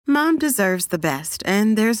Mom deserves the best,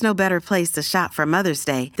 and there's no better place to shop for Mother's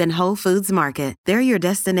Day than Whole Foods Market. They're your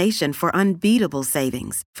destination for unbeatable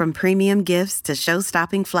savings, from premium gifts to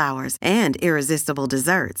show-stopping flowers and irresistible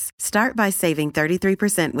desserts. Start by saving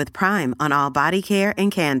 33% with Prime on all body care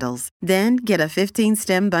and candles. Then get a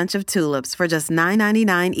 15-stem bunch of tulips for just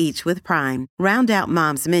 $9.99 each with Prime. Round out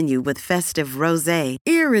Mom's menu with festive rosé,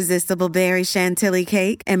 irresistible berry chantilly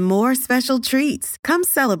cake, and more special treats. Come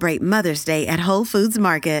celebrate Mother's Day at Whole Foods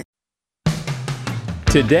Market.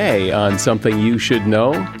 Today on Something You Should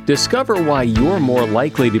Know, discover why you're more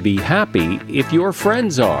likely to be happy if your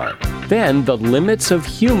friends are. Then the limits of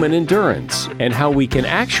human endurance and how we can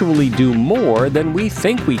actually do more than we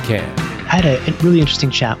think we can. I had a really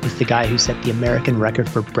interesting chat with the guy who set the American record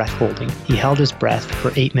for breath holding. He held his breath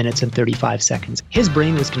for 8 minutes and 35 seconds. His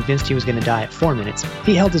brain was convinced he was going to die at 4 minutes.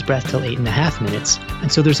 He held his breath till 8.5 minutes.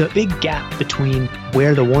 And so there's a big gap between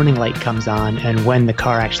where the warning light comes on and when the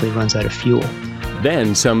car actually runs out of fuel.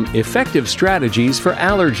 Then some effective strategies for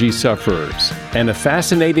allergy sufferers, and a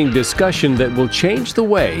fascinating discussion that will change the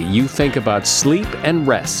way you think about sleep and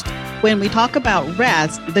rest. When we talk about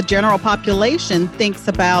rest, the general population thinks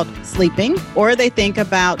about sleeping, or they think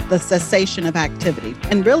about the cessation of activity.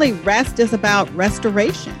 And really, rest is about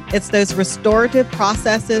restoration. It's those restorative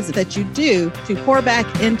processes that you do to pour back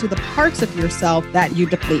into the parts of yourself that you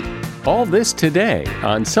deplete. All this today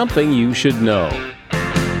on Something You Should Know.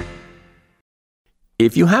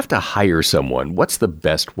 If you have to hire someone, what's the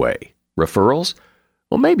best way? Referrals?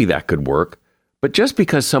 Well, maybe that could work. But just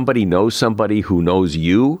because somebody knows somebody who knows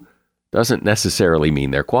you doesn't necessarily mean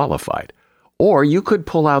they're qualified. Or you could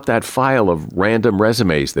pull out that file of random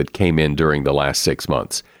resumes that came in during the last 6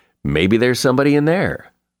 months. Maybe there's somebody in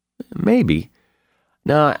there. Maybe.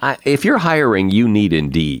 Now, if you're hiring, you need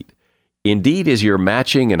Indeed. Indeed is your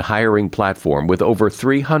matching and hiring platform with over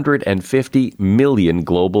 350 million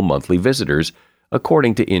global monthly visitors,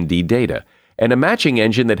 according to Indeed data, and a matching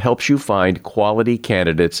engine that helps you find quality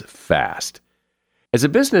candidates fast. As a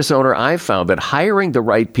business owner, I've found that hiring the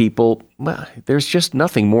right people, well, there's just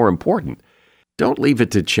nothing more important. Don't leave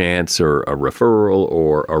it to chance or a referral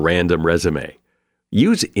or a random resume.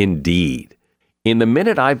 Use Indeed. In the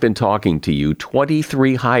minute I've been talking to you,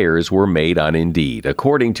 23 hires were made on Indeed,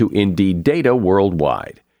 according to Indeed data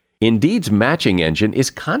worldwide. Indeed's matching engine is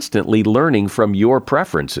constantly learning from your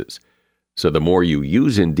preferences. So the more you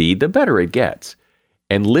use Indeed, the better it gets.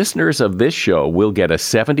 And listeners of this show will get a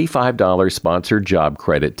 $75 sponsored job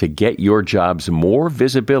credit to get your jobs more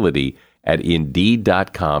visibility at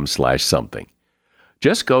Indeed.com/something.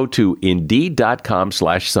 Just go to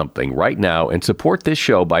Indeed.com/something right now and support this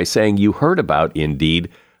show by saying you heard about Indeed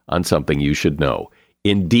on Something You Should Know.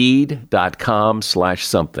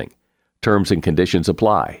 Indeed.com/something. Terms and conditions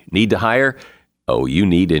apply. Need to hire? Oh, you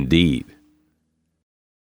need Indeed.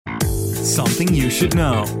 Something you should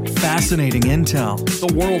know. Fascinating intel,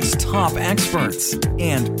 the world's top experts,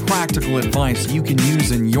 and practical advice you can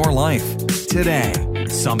use in your life. Today,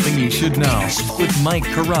 Something You Should Know with Mike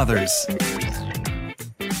Carruthers.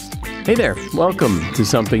 Hey there. Welcome to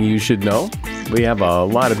Something You Should Know. We have a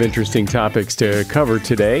lot of interesting topics to cover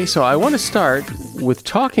today, so I want to start with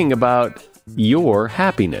talking about your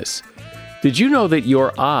happiness. Did you know that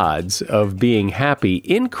your odds of being happy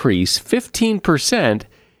increase 15%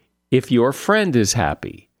 if your friend is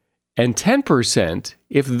happy, and 10%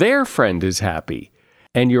 if their friend is happy,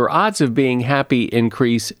 and your odds of being happy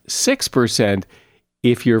increase 6%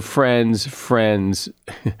 if your friend's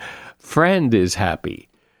friend is happy?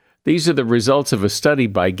 These are the results of a study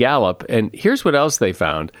by Gallup, and here's what else they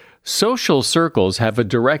found. Social circles have a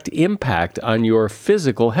direct impact on your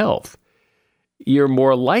physical health. You're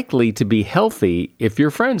more likely to be healthy if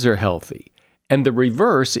your friends are healthy, and the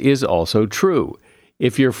reverse is also true.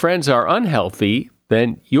 If your friends are unhealthy,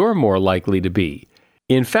 then you're more likely to be.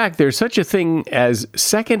 In fact, there's such a thing as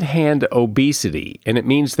secondhand obesity, and it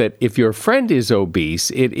means that if your friend is obese,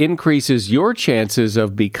 it increases your chances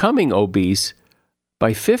of becoming obese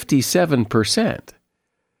by 57%.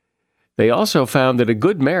 They also found that a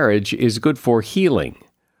good marriage is good for healing.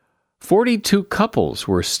 42 couples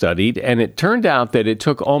were studied, and it turned out that it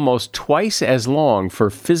took almost twice as long for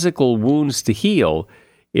physical wounds to heal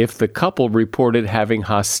if the couple reported having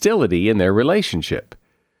hostility in their relationship.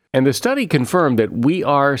 And the study confirmed that we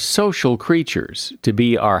are social creatures. To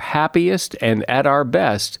be our happiest and at our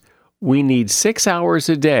best, we need 6 hours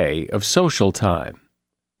a day of social time.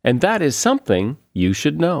 And that is something you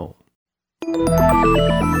should know.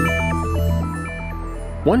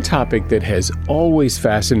 One topic that has always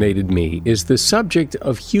fascinated me is the subject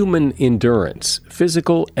of human endurance,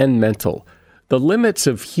 physical and mental. The limits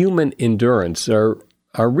of human endurance are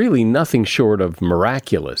are really nothing short of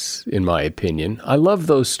miraculous, in my opinion. I love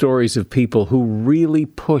those stories of people who really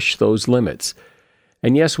push those limits.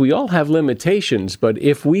 And yes, we all have limitations, but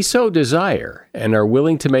if we so desire and are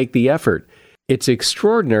willing to make the effort, it's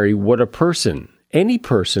extraordinary what any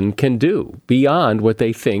person can do beyond what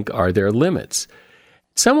they think are their limits.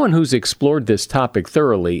 Someone who's explored this topic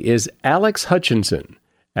thoroughly is Alex Hutchinson.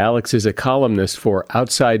 Alex is a columnist for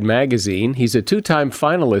Outside Magazine. He's a two-time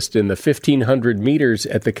finalist in the 1,500 meters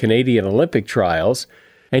at the Canadian Olympic Trials,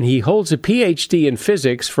 and he holds a PhD in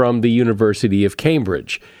physics from the University of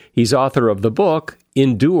Cambridge. He's author of the book,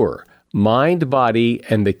 Endure: Mind, Body,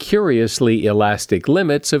 and the Curiously Elastic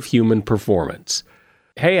Limits of Human Performance.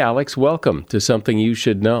 Hey, Alex, welcome to Something You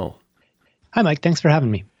Should Know. Hi, Mike. Thanks for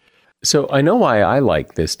having me. So I know why I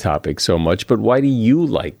like this topic so much, but why do you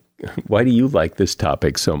like this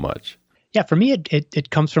topic so much? Yeah, for me, it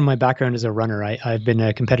comes from my background as a runner. I've been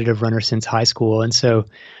a competitive runner since high school. And so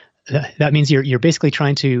that means you're basically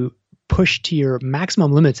trying to push to your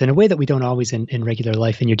maximum limits in a way that we don't always in regular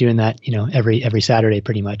life. And you're doing that, every Saturday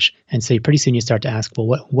pretty much. And so pretty soon you start to ask,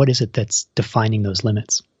 well, what is it that's defining those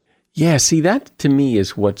limits? Yeah, see, that to me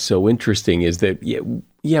is what's so interesting is that,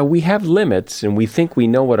 we have limits and we think we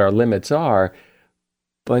know what our limits are.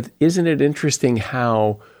 But isn't it interesting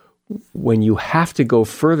how when you have to go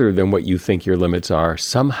further than what you think your limits are,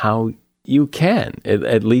 somehow you can,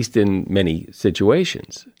 at least in many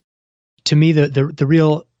situations? To me, the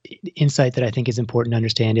real insight that I think is important to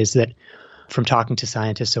understand is that from talking to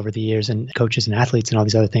scientists over the years and coaches and athletes and all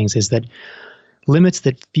these other things is that limits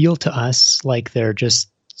that feel to us like they're just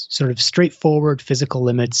sort of straightforward physical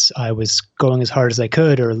limits, I was going as hard as I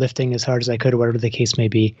could or lifting as hard as I could or whatever the case may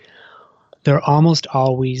be, they're almost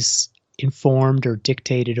always informed or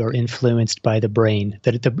dictated or influenced by the brain,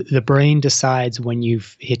 that the brain decides when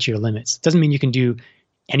you've hit your limits. It doesn't mean you can do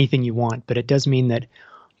anything you want, but it does mean that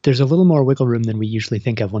there's a little more wiggle room than we usually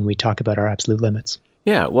think of when we talk about our absolute limits.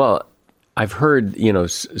 Yeah, well, I've heard,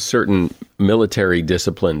 certain military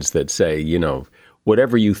disciplines that say,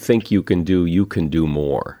 whatever you think you can do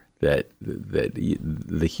more, that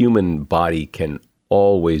the human body can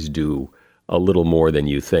always do a little more than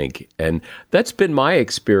you think. And that's been my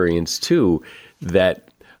experience too, that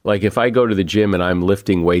like if I go to the gym and I'm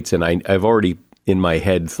lifting weights and I've already in my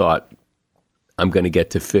head thought I'm going to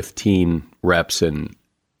get to 15 reps and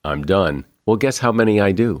I'm done. Well, guess how many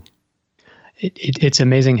I do? It's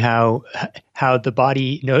amazing how the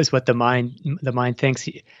body knows what the mind thinks.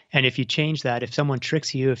 And if you change that, if someone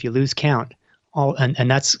tricks you, if you lose count,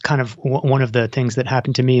 and that's kind of one of the things that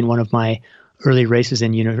happened to me in one of my early races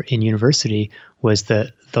in university was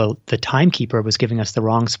the timekeeper was giving us the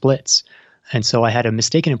wrong splits. And so I had a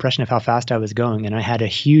mistaken impression of how fast I was going, and I had a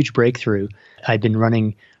huge breakthrough. I'd been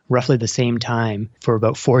running roughly the same time for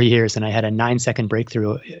about 4 years, and I had a 9-second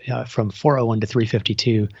breakthrough from 4:01 to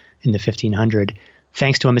 3:52 in the 1,500,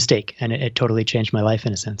 thanks to a mistake, and it totally changed my life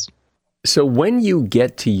in a sense. So when you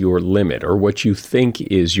get to your limit, or what you think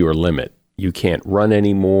is your limit, you can't run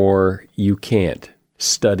anymore, you can't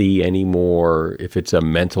study anymore, if it's a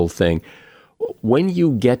mental thing. When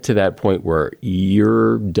you get to that point where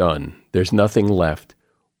you're done, there's nothing left,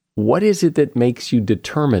 what is it that makes you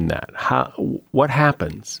determine that? What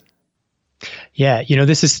happens? Yeah,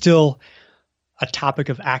 this is still a topic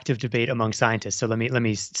of active debate among scientists. So let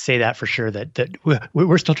me say that for sure that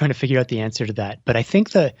we're still trying to figure out the answer to that. But I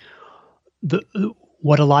think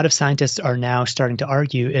what a lot of scientists are now starting to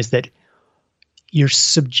argue is that your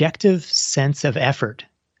subjective sense of effort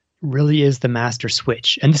really is the master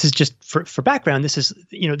switch. And this is just for background, this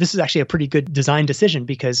is actually a pretty good design decision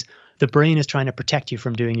because the brain is trying to protect you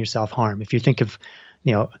from doing yourself harm. If you think of,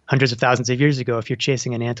 hundreds of thousands of years ago, if you're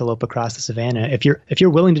chasing an antelope across the savannah, if you're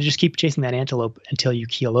willing to just keep chasing that antelope until you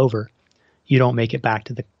keel over, you don't make it back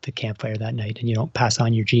to the campfire that night and you don't pass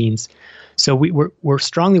on your genes. So we're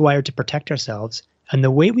strongly wired to protect ourselves. And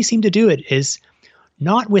the way we seem to do it is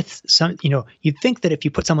not with some, you'd think that if you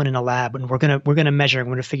put someone in a lab and we're gonna measure, and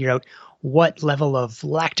we're gonna figure out what level of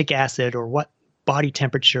lactic acid or what body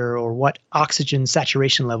temperature or what oxygen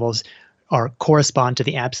saturation levels correspond to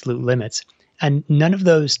the absolute limits. And none of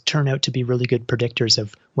those turn out to be really good predictors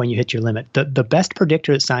of when you hit your limit. The best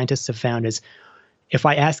predictor that scientists have found is if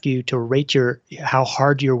I ask you to rate how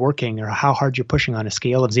hard you're working or how hard you're pushing on a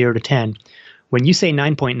scale of 0 to 10, when you say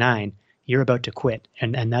 9.9, you're about to quit.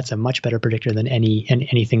 And that's a much better predictor than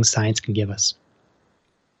anything science can give us.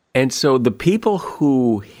 And so the people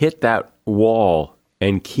who hit that wall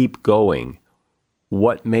and keep going,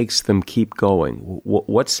 what makes them keep going?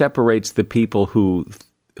 What separates the people who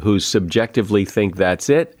subjectively think that's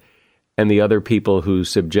it and the other people who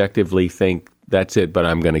subjectively think that's it, but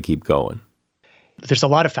I'm going to keep going? There's a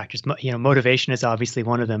lot of factors. Motivation is obviously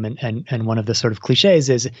one of them. And one of the sort of cliches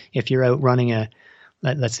is if you're out running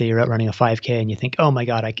let's say you're out running a 5K and you think, oh my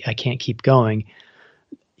God, I can't keep going.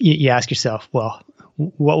 You ask yourself, well,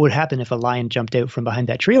 what would happen if a lion jumped out from behind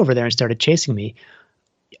that tree over there and started chasing me?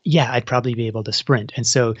 Yeah, I'd probably be able to sprint. And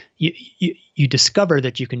so you discover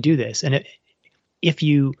that you can do this. And if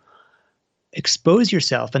you expose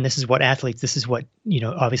yourself, and this is what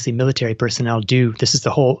obviously military personnel do. This is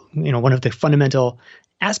the whole, one of the fundamental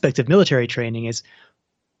aspects of military training is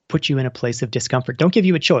put you in a place of discomfort. Don't give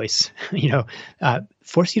you a choice,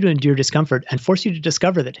 force you to endure discomfort and force you to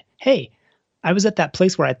discover that, hey, I was at that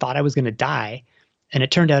place where I thought I was going to die. And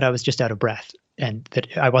it turned out I was just out of breath and that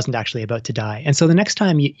I wasn't actually about to die. And so the next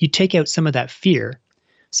time you take out some of that fear,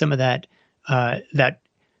 some of that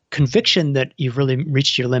conviction that you've really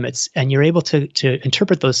reached your limits, and you're able to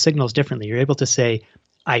interpret those signals differently. You're able to say,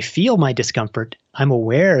 I feel my discomfort. I'm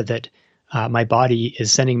aware that my body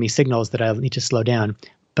is sending me signals that I need to slow down,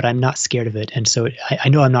 but I'm not scared of it. And so I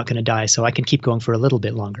know I'm not going to die, so I can keep going for a little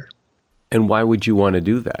bit longer. And why would you want to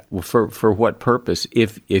do that? Well, for what purpose?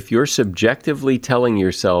 If you're subjectively telling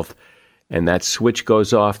yourself, and that switch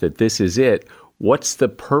goes off, that this is it, what's the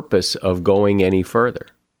purpose of going any further?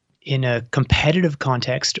 In a competitive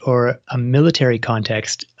context or a military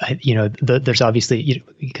context, there's obviously,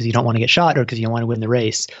 because you don't want to get shot or because you don't want to win the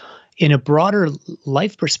race. In a broader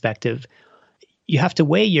life perspective, you have to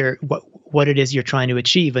weigh what it is you're trying to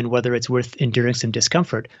achieve and whether it's worth enduring some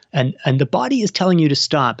discomfort. And the body is telling you to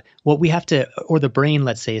stop. What we have to, or the brain,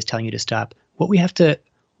 let's say, is telling you to stop. What we have to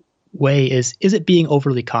weigh is it being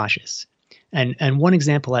overly cautious? And one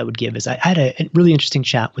example I would give is I had a really interesting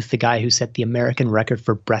chat with the guy who set the American record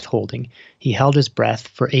for breath holding. He held his breath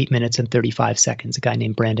for 8 minutes and 35 seconds, a guy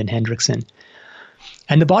named Brandon Hendrickson.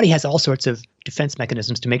 And the body has all sorts of defense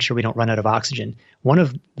mechanisms to make sure we don't run out of oxygen. One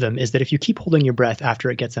of them is that if you keep holding your breath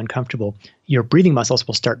after it gets uncomfortable, your breathing muscles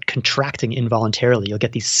will start contracting involuntarily. You'll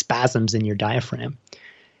get these spasms in your diaphragm.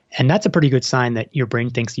 And that's a pretty good sign that your brain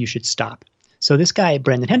thinks you should stop. So this guy,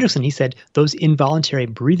 Brandon Hendrickson, he said those involuntary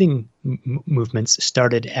breathing movements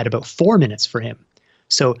started at about 4 minutes for him.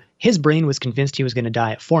 So his brain was convinced he was going to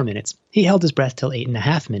die at 4 minutes. He held his breath till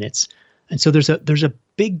 8.5 minutes. And so there's a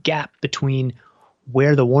big gap between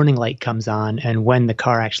where the warning light comes on and when the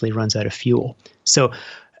car actually runs out of fuel. So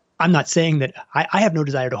I'm not saying that I have no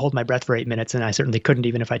desire to hold my breath for 8 minutes, and I certainly couldn't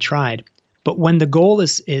even if I tried. But when the goal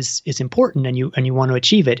is important and you want to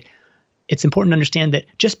achieve it, it's important to understand that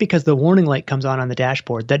just because the warning light comes on the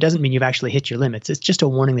dashboard, that doesn't mean you've actually hit your limits. It's just a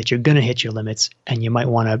warning that you're going to hit your limits, and you might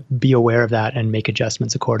want to be aware of that and make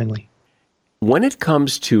adjustments accordingly. When it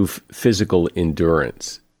comes to physical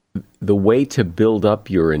endurance, the way to build up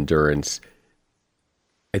your endurance,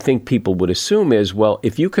 I think people would assume is, well,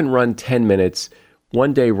 if you can run 10 minutes,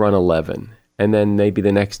 one day run 11, and then maybe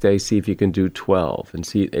the next day see if you can do 12. And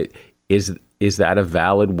see, is that a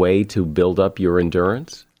valid way to build up your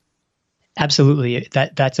endurance? Absolutely.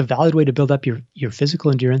 That's a valid way to build up your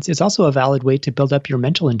physical endurance. It's also a valid way to build up your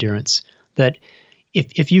mental endurance. That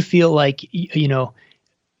if you feel like,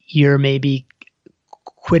 you're maybe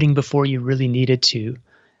quitting before you really needed to,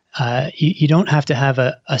 you don't have to have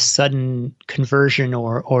a sudden conversion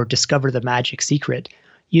or discover the magic secret.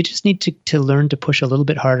 You just need to learn to push a little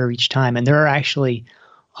bit harder each time. And there are actually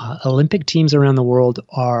Olympic teams around the world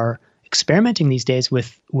are experimenting these days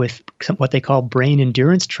with what they call brain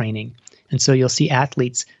endurance training. And so you'll see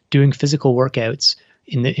athletes doing physical workouts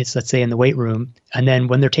let's say in the weight room. And then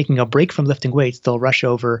when they're taking a break from lifting weights, they'll rush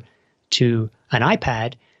over to an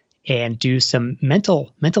iPad and do some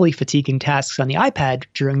mentally fatiguing tasks on the iPad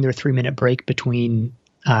during their 3-minute break between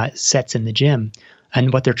sets in the gym.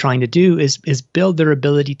 And what they're trying to do is build their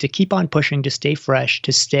ability to keep on pushing, to stay fresh,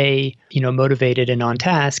 to stay, motivated and on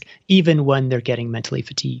task, even when they're getting mentally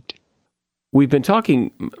fatigued. We've been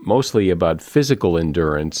talking mostly about physical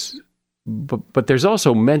endurance, but there's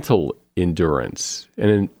also mental endurance.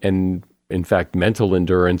 And in fact, mental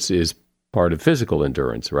endurance is part of physical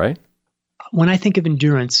endurance, right? When I think of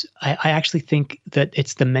endurance, I actually think that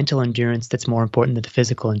it's the mental endurance that's more important than the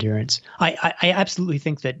physical endurance. I absolutely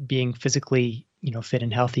think that being physically, fit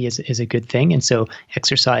and healthy is a good thing. And so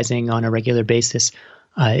exercising on a regular basis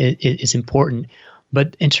is important.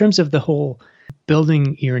 But in terms of the whole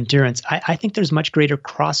building your endurance, I think there's much greater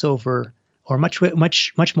crossover or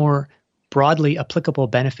much more broadly applicable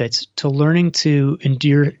benefits to learning to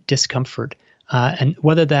endure discomfort. And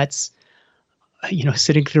whether that's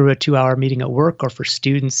sitting through a 2-hour meeting at work, or for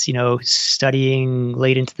students, studying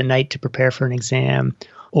late into the night to prepare for an exam,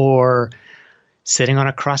 or sitting on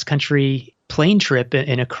a cross-country plane trip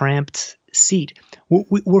in a cramped seat.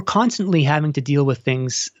 We're constantly having to deal with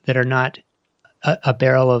things that are not a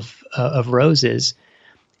barrel of roses.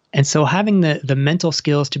 And so having the mental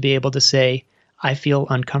skills to be able to say, I feel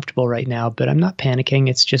uncomfortable right now, but I'm not panicking.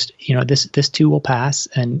 It's just, this too will pass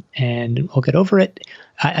and we'll get over it.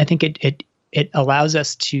 I think it allows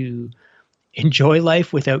us to enjoy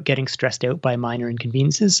life without getting stressed out by minor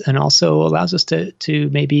inconveniences, and also allows us to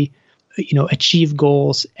maybe, achieve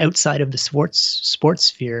goals outside of the sports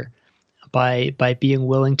sphere by being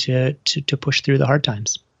willing to push through the hard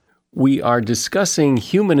times. We are discussing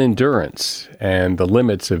human endurance and the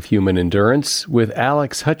limits of human endurance with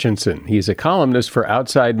Alex Hutchinson. He's a columnist for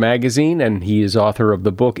Outside Magazine, and he is author of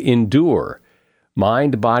the book Endure: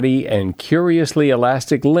 Mind, Body, and Curiously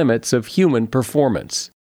Elastic Limits of Human Performance.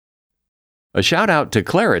 A shout out to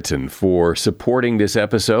Claritin for supporting this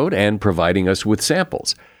episode and providing us with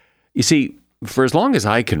samples. You see, for as long as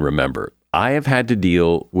I can remember, I have had to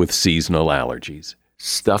deal with seasonal allergies.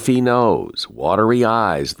 Stuffy nose, watery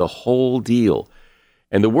eyes, the whole deal.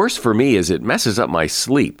 And the worst for me is it messes up my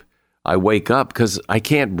sleep. I wake up because I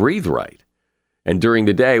can't breathe right. And during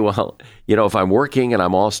the day, well, if I'm working and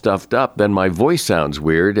I'm all stuffed up, then my voice sounds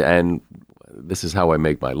weird, and this is how I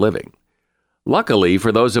make my living. Luckily,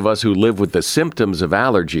 for those of us who live with the symptoms of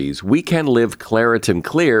allergies, we can live Claritin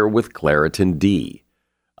Clear with Claritin D.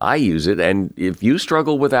 I use it, and if you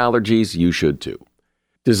struggle with allergies, you should too.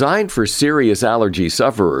 Designed for serious allergy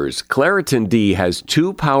sufferers, Claritin D has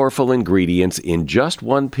 2 powerful ingredients in just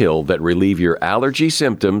one pill that relieve your allergy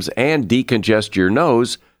symptoms and decongest your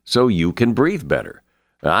nose so you can breathe better.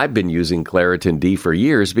 Now, I've been using Claritin D for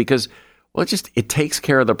years because, it takes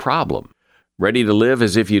care of the problem. Ready to live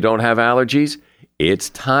as if you don't have allergies?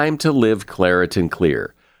 It's time to live Claritin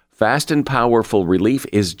Clear. Fast and powerful relief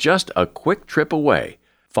is just a quick trip away.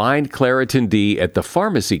 Find Claritin D at the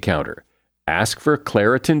pharmacy counter. Ask for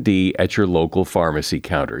Claritin D at your local pharmacy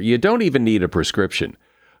counter. You don't even need a prescription.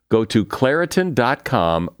 Go to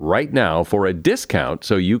Claritin.com right now for a discount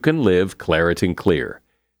so you can live Claritin Clear.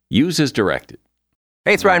 Use as directed.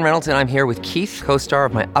 Hey, it's Ryan Reynolds, and I'm here with Keith, co-star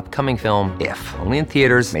of my upcoming film, If, only in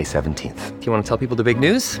theaters May 17th. Do you want to tell people the big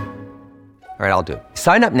news? All right, I'll do it.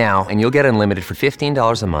 Sign up now and you'll get unlimited for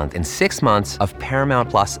 $15 a month and 6 months of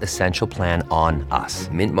Paramount Plus Essential Plan on us.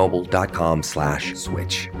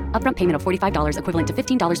 MintMobile.com/switch. Upfront payment of $45 equivalent to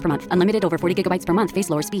 $15 per month. Unlimited over 40 gigabytes per month.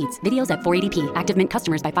 Face lower speeds. Videos at 480p. Active Mint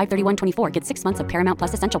customers by 531.24 get 6 months of Paramount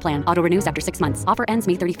Plus Essential Plan. Auto renews after 6 months. Offer ends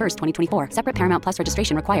May 31st, 2024. Separate Paramount Plus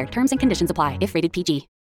registration required. Terms and conditions apply if rated PG.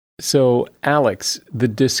 So, Alex, the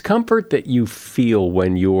discomfort that you feel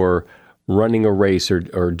when you're running a race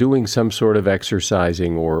or doing some sort of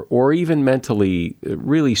exercising or even mentally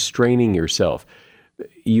really straining yourself,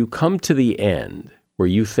 you come to the end where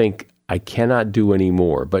you think, I cannot do any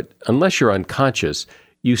more. But unless you're unconscious,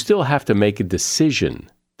 you still have to make a decision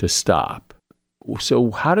to stop.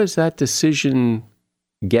 So how does that decision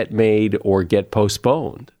get made or get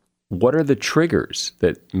postponed? What are the triggers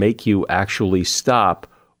that make you actually stop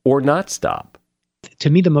or not stop? To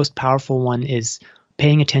me, the most powerful one is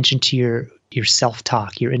paying attention to your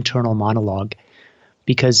self-talk, your internal monologue,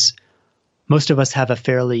 because most of us have a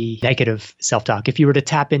fairly negative self-talk. If you were to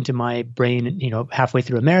tap into my brain, halfway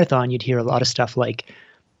through a marathon, you'd hear a lot of stuff like,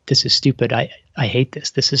 this is stupid. I hate this.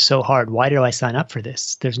 This is so hard. Why did I sign up for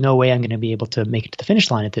this? There's no way I'm going to be able to make it to the finish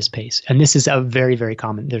line at this pace. And this is a very, very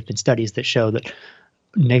common. There have been studies that show that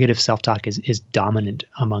negative self-talk is dominant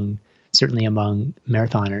certainly among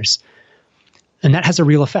marathoners. And that has a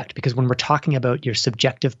real effect, because when we're talking about your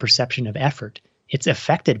subjective perception of effort, it's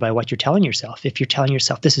affected by what you're telling yourself. If you're telling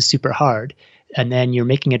yourself this is super hard, and then you're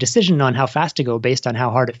making a decision on how fast to go based on how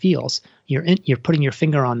hard it feels, you're putting your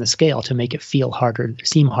finger on the scale to make it feel harder,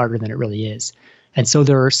 seem harder than it really is. And so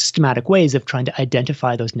there are systematic ways of trying to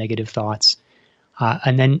identify those negative thoughts,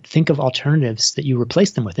 and then think of alternatives that you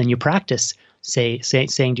replace them with. And you practice saying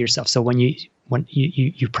to yourself. So when you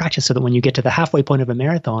practice so that when you get to the halfway point of a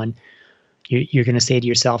marathon, you're going to say to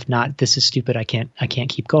yourself, not, this is stupid, I can't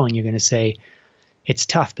keep going. You're going to say, it's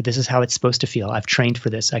tough, but this is how it's supposed to feel. I've trained for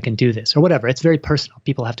this. I can do this, or whatever. It's very personal.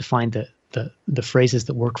 People have to find the phrases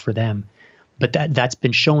that work for them. But that's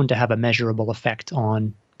been shown to have a measurable effect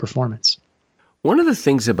on performance. One of the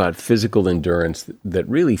things about physical endurance that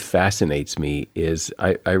really fascinates me is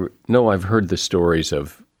I know I've heard the stories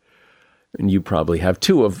of, and you probably have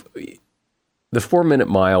too, of the 4-minute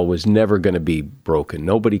mile was never going to be broken.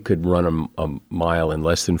 Nobody could run a mile in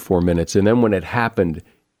less than 4 minutes. And then when it happened,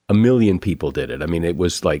 1 million people did it. I mean, it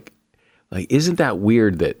was like, isn't that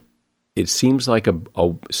weird that it seems like a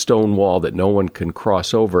stone wall that no one can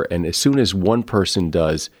cross over, and as soon as one person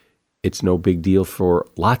does, it's no big deal for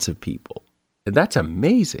lots of people. And that's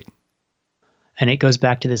amazing. And it goes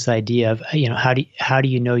back to this idea of, how do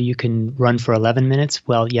you know you can run for 11 minutes?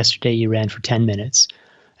 Well, yesterday you ran for 10 minutes.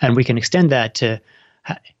 And we can extend that to,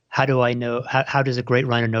 how do I know, how does a great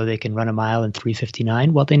runner know they can run a mile in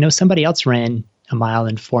 3:59? Well, they know somebody else ran a mile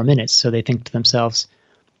in 4 minutes. So they think to themselves,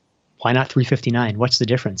 why not 3:59? What's the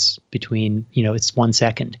difference between, it's 1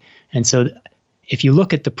 second. And so if you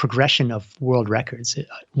look at the progression of world records,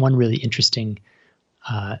 one really interesting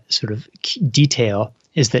sort of detail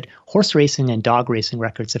is that horse racing and dog racing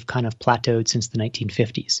records have kind of plateaued since the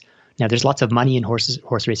 1950s. Now, there's lots of money in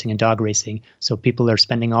horse racing and dog racing, so people are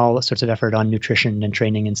spending all sorts of effort on nutrition and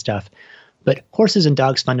training and stuff. But horses and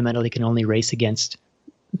dogs fundamentally can only race against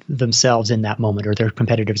themselves in that moment, or their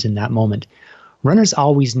competitors in that moment. Runners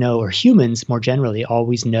always know, or humans more generally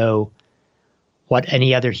always know, what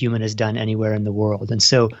any other human has done anywhere in the world. And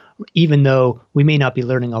so even though we may not be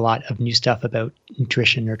learning a lot of new stuff about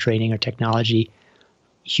nutrition or training or technology,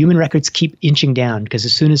 human records keep inching down, because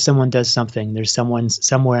as soon as someone does something, there's someone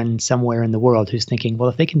somewhere in the world who's thinking, well,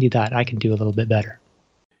 if they can do that, I can do a little bit better.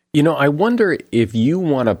 I wonder if you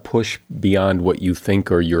want to push beyond what you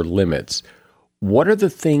think are your limits. What are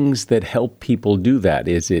the things that help people do that?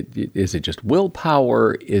 Is it just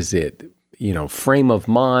willpower? Is it, frame of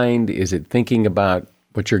mind? Is it thinking about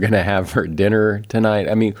what you're going to have for dinner tonight?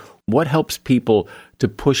 I mean, what helps people to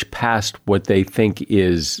push past what they think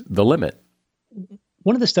is the limit?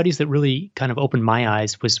 One of the studies that really kind of opened my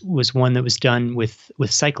eyes was one that was done with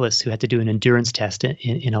cyclists who had to do an endurance test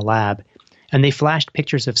in a lab. And they flashed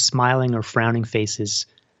pictures of smiling or frowning faces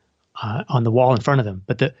on the wall in front of them.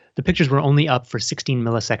 But the pictures were only up for 16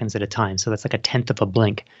 milliseconds at a time. So that's like a tenth of a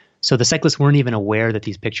blink. So the cyclists weren't even aware that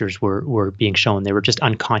these pictures were being shown. They were just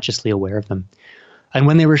unconsciously aware of them. And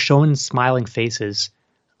when they were shown smiling faces,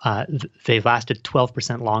 they lasted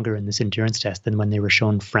 12% longer in this endurance test than when they were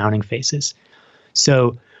shown frowning faces.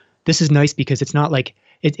 So this is nice because it's not like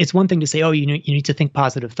it's one thing to say, oh, you need to think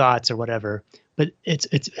positive thoughts or whatever, but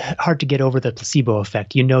it's hard to get over the placebo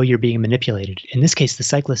effect. You're being manipulated. In this case, the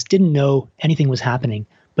cyclist didn't know anything was happening,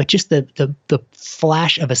 but just the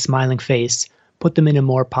flash of a smiling face put them in a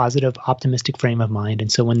more positive, optimistic frame of mind.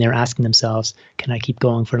 And so when they're asking themselves, can I keep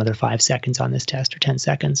going for another 5 seconds on this test or 10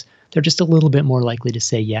 seconds, they're just a little bit more likely to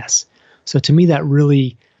say yes. So to me, that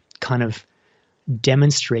really kind of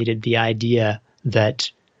demonstrated the idea that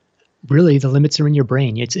really the limits are in your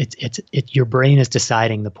brain. It's your brain is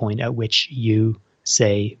deciding the point at which you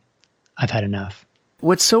say, I've had enough.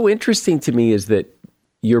 What's so interesting to me is that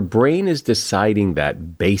your brain is deciding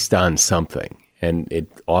that based on something. And it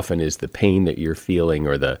often is the pain that you're feeling,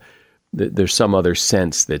 or there's some other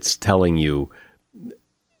sense that's telling you,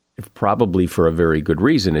 probably for a very good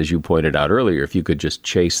reason, as you pointed out earlier, if you could just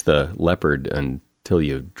chase the leopard until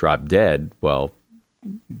you drop dead, well,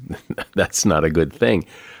 that's not a good thing.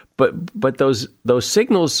 But those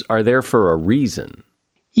signals are there for a reason.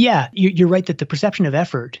 Yeah, you're right that the perception of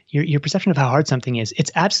effort, your perception of how hard something is, it's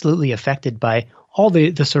absolutely affected by all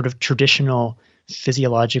the sort of traditional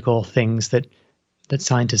physiological things that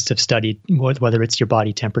scientists have studied, whether it's your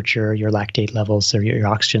body temperature, your lactate levels, or your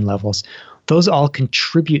oxygen levels. Those all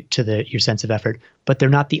contribute to your sense of effort, but they're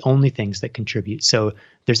not the only things that contribute. So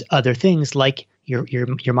there's other things like your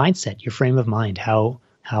mindset, your frame of mind, how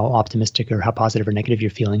optimistic or how positive or negative you're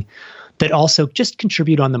feeling, that also just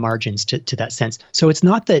contribute on the margins to that sense. So it's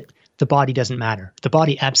not that the body doesn't matter. The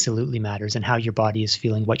body absolutely matters, and how your body is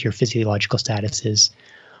feeling, what your physiological status is.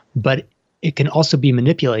 But it can also be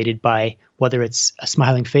manipulated by whether it's a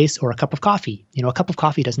smiling face or a cup of coffee. A cup of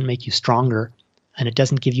coffee doesn't make you stronger, and it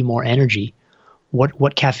doesn't give you more energy.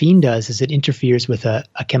 What caffeine does is it interferes with a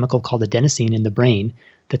chemical called adenosine in the brain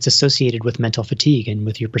that's associated with mental fatigue and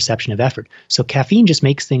with your perception of effort. So caffeine just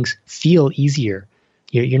makes things feel easier.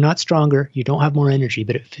 You're not stronger, you don't have more energy,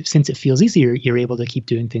 but since it feels easier, you're able to keep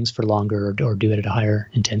doing things for longer or do it at a higher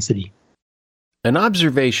intensity. An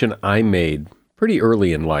observation I made pretty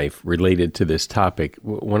early in life related to this topic.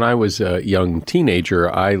 When I was a young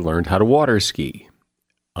teenager, I learned how to water ski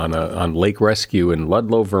on Lake Rescue in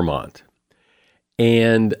Ludlow, Vermont.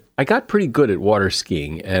 And I got pretty good at water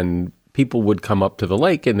skiing, and people would come up to the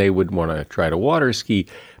lake and they would want to try to water ski.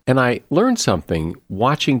 And I learned something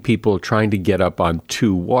watching people trying to get up on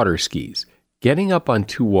 2 water skis. Getting up on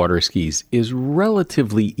 2 water skis is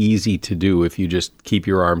relatively easy to do if you just keep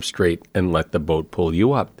your arms straight and let the boat pull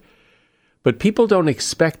you up. But people don't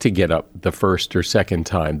expect to get up the first or second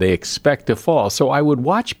time. They expect to fall. So I would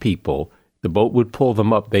watch people, the boat would pull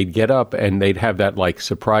them up, they'd get up, and they'd have that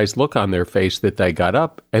surprised look on their face that they got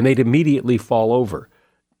up, and they'd immediately fall over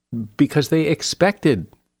because they expected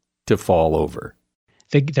to fall over.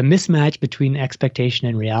 the mismatch between expectation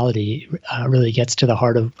and reality really gets to the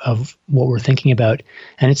heart of what we're thinking about.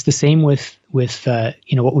 And it's the same with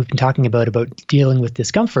what we've been talking about dealing with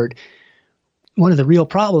discomfort. One of the real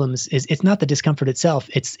problems is it's not the discomfort itself.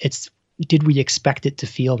 It's did we expect it to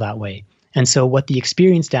feel that way? And so what the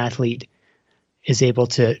experienced athlete is able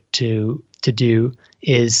to do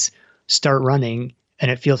is start running, and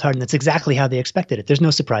it feels hard, and that's exactly how they expected it. There's no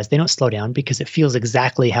surprise. They don't slow down because it feels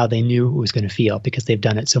exactly how they knew it was going to feel because they've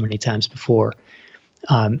done it so many times before.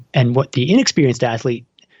 And what the inexperienced athlete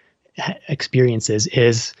experiences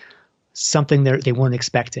is something they weren't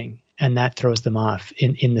expecting, and that throws them off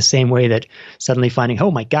in the same way that suddenly finding,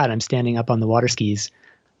 oh my God, I'm standing up on the water skis.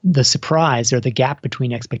 The surprise or the gap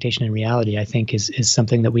between expectation and reality, I think, is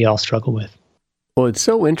something that we all struggle with. Well, it's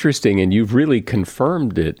so interesting, and you've really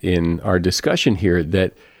confirmed it in our discussion here,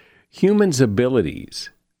 that humans' abilities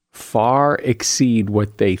far exceed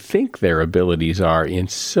what they think their abilities are in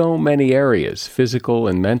so many areas, physical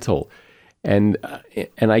and mental. And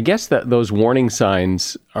I guess that those warning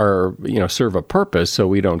signs are, serve a purpose so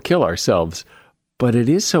we don't kill ourselves. But it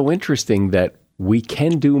is so interesting that we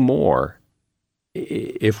can do more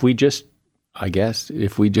if we just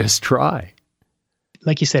try.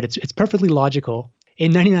 Like you said, it's perfectly logical.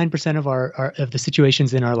 In 99% of the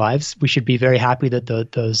situations in our lives, we should be very happy that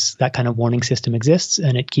that kind of warning system exists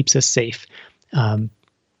and it keeps us safe.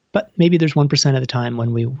 But maybe there's 1% of the time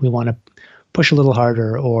when we want to push a little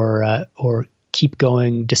harder or keep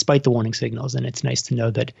going despite the warning signals. And it's nice to know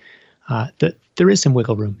that there is some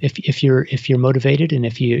wiggle room. If you're motivated and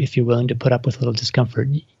if you're willing to put up with a little discomfort,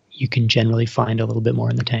 you can generally find a little bit more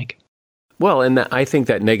in the tank. Well, and I think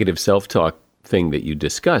that negative self-talk thing that you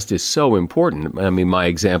discussed is so important. I mean, my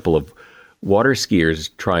example of water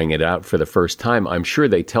skiers trying it out for the first time, I'm sure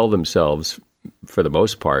they tell themselves, for the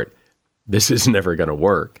most part, this is never going to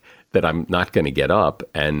work, that I'm not going to get up.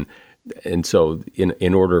 And so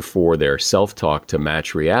in order for their self-talk to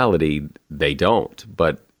match reality, they don't.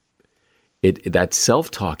 But that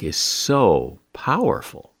self-talk is so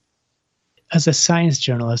powerful. As a science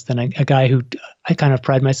journalist and a guy who I kind of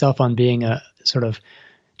pride myself on being a sort of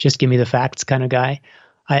just give me the facts kind of guy,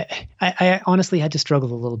 I honestly had to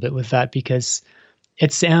struggle a little bit with that because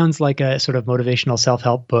it sounds like a sort of motivational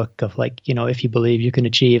self-help book of like, if you believe you can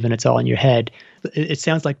achieve and it's all in your head. It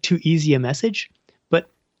sounds like too easy a message, but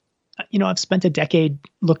I've spent a decade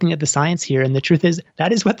looking at the science here, and the truth is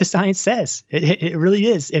that is what the science says. It really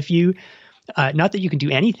is. If you not that you can do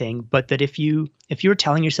anything, but that if you're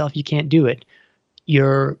telling yourself you can't do it,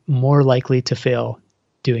 you're more likely to fail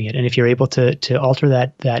doing it. And if you're able to alter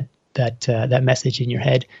that message in your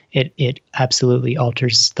head, it absolutely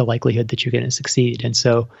alters the likelihood that you're going to succeed. And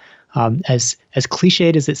so, as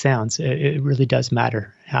cliched as it sounds, it really does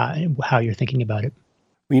matter how you're thinking about it.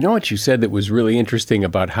 You know what you said that was really interesting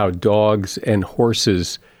about how dogs and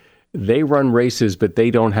horses, they run races, but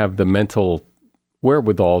they don't have the mental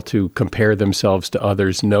wherewithal to compare themselves to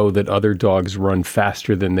others, know that other dogs run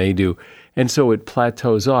faster than they do. And so it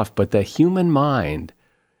plateaus off. But the human mind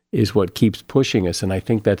is what keeps pushing us. And I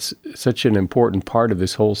think that's such an important part of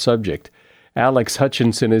this whole subject. Alex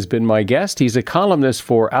Hutchinson has been my guest. He's a columnist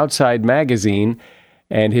for Outside Magazine,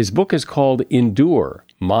 and his book is called Endure: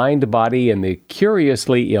 Mind, Body, and the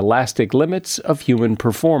Curiously Elastic Limits of Human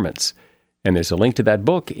Performance. And there's a link to that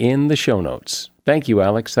book in the show notes. Thank you,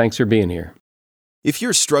 Alex. Thanks for being here. If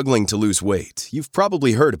you're struggling to lose weight, you've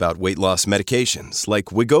probably heard about weight loss medications like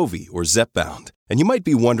Wegovy or Zepbound, and you might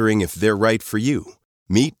be wondering if they're right for you.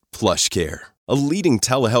 Meet PlushCare, a leading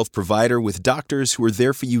telehealth provider with doctors who are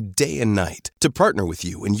there for you day and night to partner with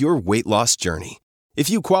you in your weight loss journey.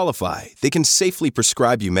 If you qualify, they can safely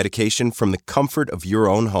prescribe you medication from the comfort of your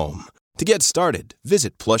own home. To get started,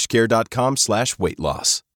 visit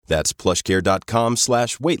plushcare.com/weightloss. That's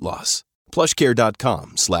plushcare.com/weightloss.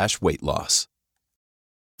 plushcare.com/weightloss.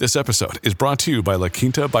 This episode is brought to you by La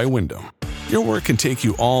Quinta by Wyndham. Your work can take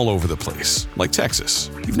you all over the place, like Texas.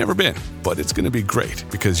 You've never been, but it's going to be great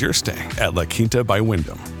because you're staying at La Quinta by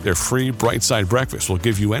Wyndham. Their free Bright Side breakfast will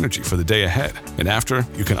give you energy for the day ahead. And after,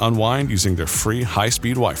 you can unwind using their free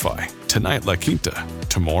high-speed Wi-Fi. Tonight, La Quinta.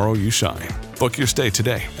 Tomorrow, you shine. Book your stay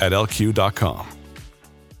today at lq.com.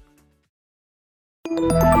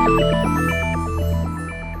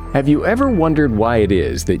 Have you ever wondered why it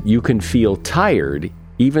is that you can feel tired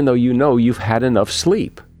even though you know you've had enough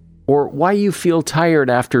sleep? Or why you feel tired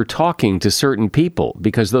after talking to certain people,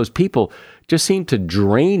 because those people just seem to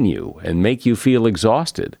drain you and make you feel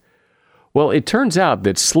exhausted? Well, it turns out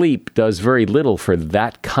that sleep does very little for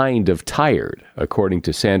that kind of tired, according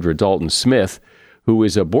to Sandra Dalton Smith, who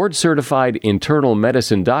is a board-certified internal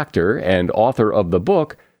medicine doctor and author of the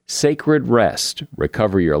book, Sacred Rest.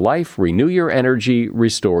 Recover your life, renew your energy,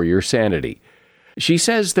 restore your sanity. She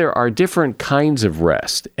says there are different kinds of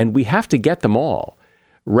rest, and we have to get them all.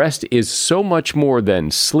 Rest is so much more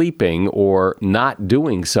than sleeping or not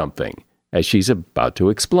doing something, as she's about to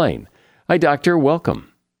explain. Hi, Doctor.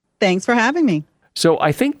 Welcome. Thanks for having me. So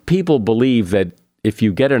I think people believe that if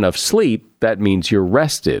you get enough sleep, that means you're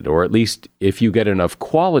rested, or at least if you get enough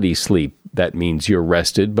quality sleep, that means you're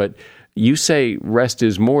rested. But you say rest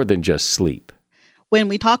is more than just sleep. When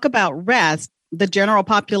we talk about rest, the general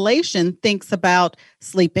population thinks about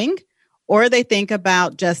sleeping, or they think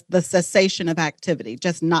about just the cessation of activity,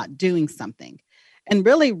 just not doing something. And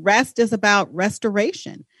really, rest is about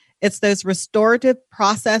restoration. It's those restorative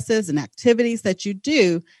processes and activities that you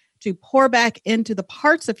do to pour back into the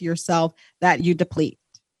parts of yourself that you deplete.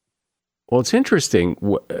 Well, it's interesting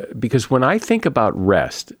because when I think about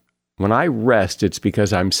rest, when I rest, it's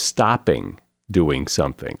because I'm stopping doing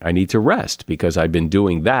something. I need to rest because I've been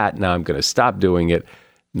doing that. Now I'm going to stop doing it.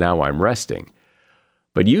 Now I'm resting.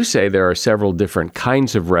 But you say there are several different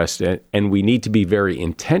kinds of rest, and we need to be very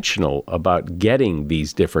intentional about getting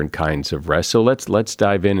these different kinds of rest. So let's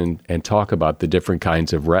dive in and talk about the different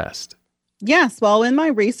kinds of rest. Yes. Well, in my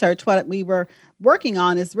research, what we were working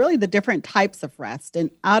on is really the different types of rest. And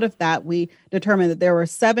out of that, we determined that there were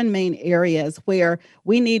 7 main areas where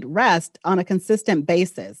we need rest on a consistent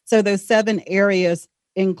basis. So those 7 areas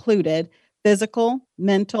included physical,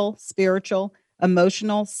 mental, spiritual,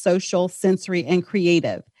 emotional, social, sensory, and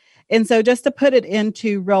creative. And so just to put it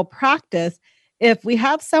into real practice, if we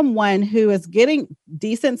have someone who is getting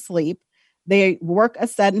decent sleep, they work a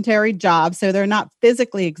sedentary job, so they're not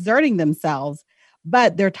physically exerting themselves,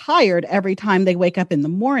 but they're tired every time they wake up in the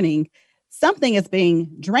morning, something is being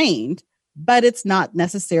drained, but it's not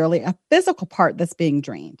necessarily a physical part that's being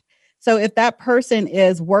drained. So if that person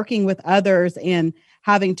is working with others and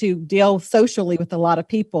having to deal socially with a lot of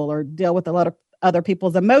people or deal with a lot of other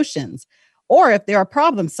people's emotions, or if they're a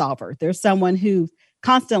problem solver, there's someone who's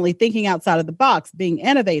constantly thinking outside of the box, being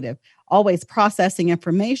innovative, always processing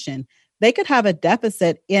information, they could have a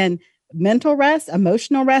deficit in mental rest,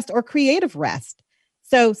 emotional rest, or creative rest.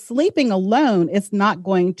 So sleeping alone is not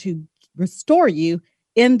going to restore you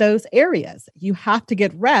in those areas. You have to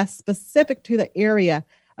get rest specific to the area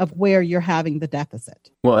of where you're having the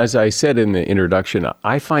deficit. Well, as I said in the introduction,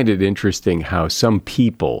 I find it interesting how some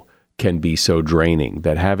people can be so draining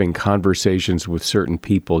that having conversations with certain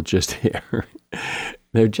people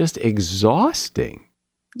they're just exhausting.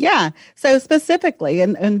 Yeah. So specifically,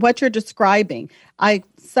 and what you're describing, I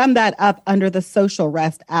sum that up under the social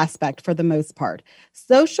rest aspect for the most part.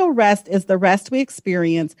 Social rest is the rest we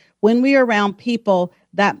experience when we are around people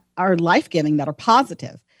that are life-giving, that are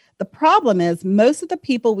positive. The problem is most of the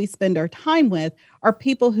people we spend our time with are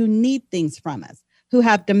people who need things from us, who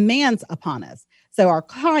have demands upon us. So our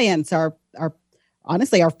clients,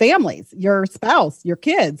 honestly, our families, your spouse, your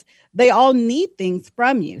kids, they all need things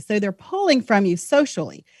from you. So they're pulling from you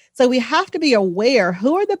socially. So we have to be aware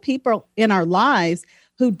who are the people in our lives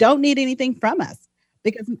who don't need anything from us,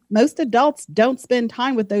 because most adults don't spend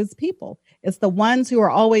time with those people. It's the ones who are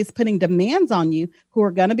always putting demands on you, who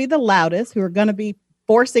are going to be the loudest, who are going to be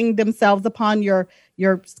forcing themselves upon your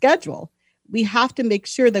schedule. We have to make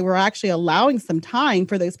sure that we're actually allowing some time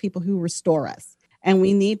for those people who restore us. And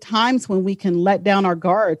we need times when we can let down our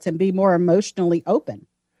guards and be more emotionally open.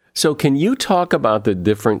 So can you talk about the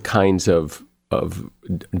different kinds of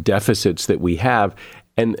deficits that we have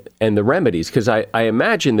and the remedies? Because I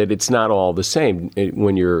imagine that it's not all the same.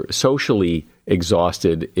 When you're socially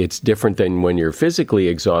exhausted, it's different than when you're physically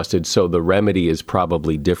exhausted. So the remedy is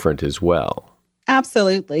probably different as well.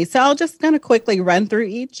 Absolutely. So I'll just kind of quickly run through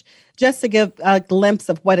each just to give a glimpse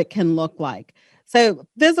of what it can look like. So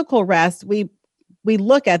physical rest, we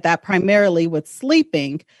look at that primarily with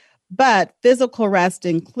sleeping, but physical rest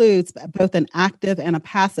includes both an active and a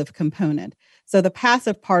passive component. So the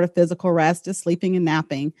passive part of physical rest is sleeping and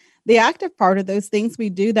napping. The active part of those things we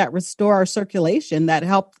do that restore our circulation, that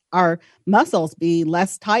help our muscles be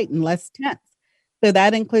less tight and less tense. So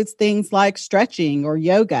that includes things like stretching or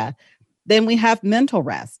yoga. Then we have mental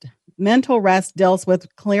rest. Mental rest deals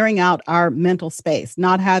with clearing out our mental space,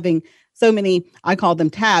 not having so many, I call them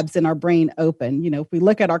tabs in our brain open. If we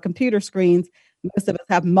look at our computer screens, most of us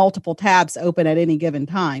have multiple tabs open at any given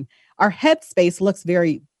time. Our head space looks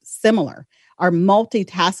very similar. Our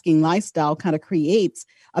multitasking lifestyle kind of creates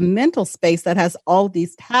a mental space that has all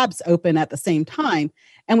these tabs open at the same time.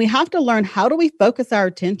 And we have to learn, how do we focus our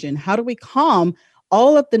attention? How do we calm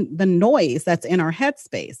all of the noise that's in our head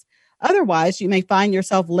space? Otherwise, you may find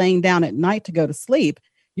yourself laying down at night to go to sleep.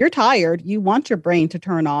 You're tired. You want your brain to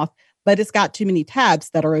turn off, but it's got too many tabs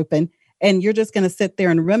that are open. And you're just going to sit there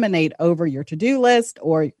and ruminate over your to-do list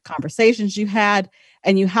or conversations you had.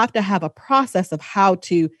 And you have to have a process of how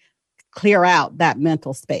to clear out that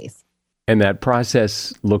mental space. And that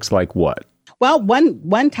process looks like what? Well,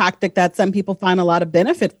 one tactic that some people find a lot of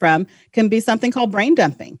benefit from can be something called brain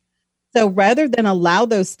dumping. So rather than allow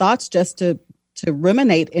those thoughts just to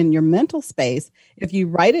ruminate in your mental space, if you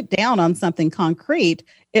write it down on something concrete,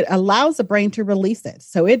 it allows the brain to release it.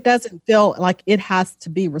 So it doesn't feel like it has to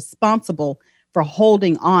be responsible for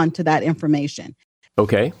holding on to that information.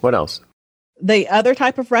 Okay, what else? The other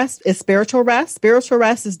type of rest is spiritual rest. Spiritual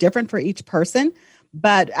rest is different for each person,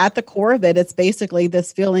 but at the core of it, it's basically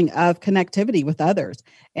this feeling of connectivity with others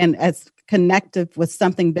and as connected with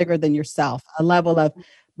something bigger than yourself, a level of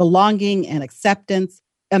belonging and acceptance.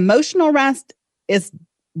 Emotional rest is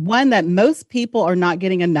one that most people are not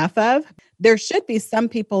getting enough of. There should be some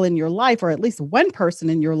people in your life, or at least one person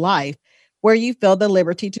in your life, where you feel the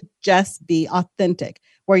liberty to just be authentic,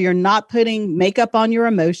 where you're not putting makeup on your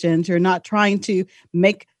emotions. You're not trying to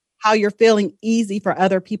make how you're feeling easy for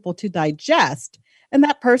other people to digest. And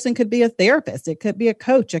that person could be a therapist. It could be a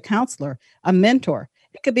coach, a counselor, a mentor.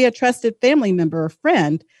 It could be a trusted family member or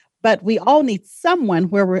friend. But we all need someone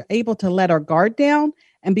where we're able to let our guard down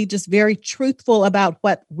and be just very truthful about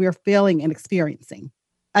what we're feeling and experiencing.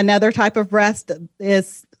 Another type of rest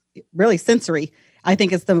is really sensory. I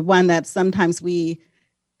think it's the one that sometimes we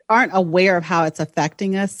aren't aware of how it's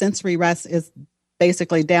affecting us. Sensory rest is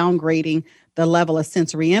basically downgrading the level of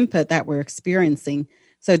sensory input that we're experiencing.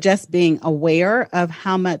 So just being aware of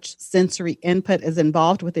how much sensory input is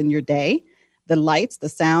involved within your day, the lights, the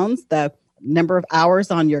sounds, the number of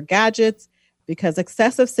hours on your gadgets, because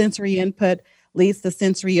excessive sensory input leads to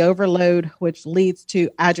sensory overload, which leads to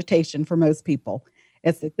agitation for most people.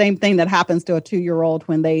 It's the same thing that happens to a 2-year-old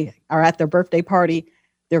when they are at their birthday party.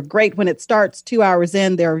 They're great when it starts. 2 hours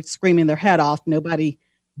in, they're screaming their head off. Nobody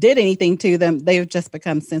did anything to them. They've just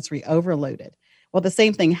become sensory overloaded. Well, the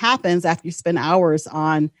same thing happens after you spend hours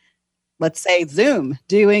on, let's say, Zoom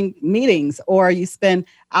doing meetings, or you spend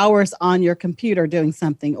hours on your computer doing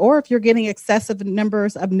something, or if you're getting excessive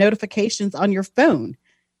numbers of notifications on your phone,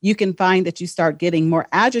 you can find that you start getting more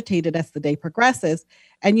agitated as the day progresses,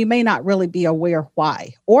 and you may not really be aware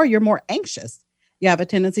why, or you're more anxious. You have a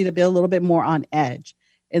tendency to be a little bit more on edge.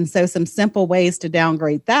 And so some simple ways to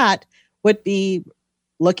downgrade that would be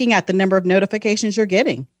looking at the number of notifications you're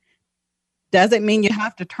getting. Doesn't mean you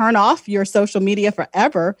have to turn off your social media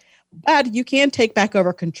forever, but you can take back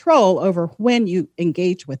over control over when you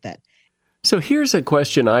engage with it. So here's a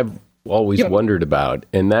question I've always wondered about,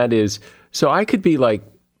 and that is, so I could be like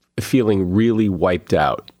feeling really wiped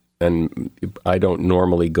out, and I don't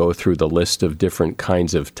normally go through the list of different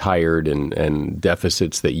kinds of tired and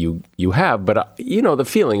deficits that you have, but the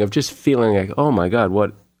feeling of just feeling like, oh my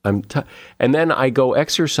God, and then I go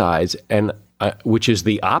exercise, and which is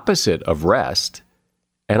the opposite of rest,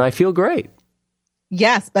 and I feel great.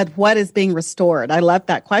 Yes, but what is being restored? I love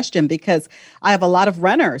that question, because I have a lot of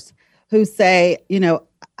runners who say,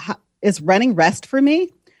 is running rest for me?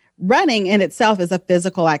 Running in itself is a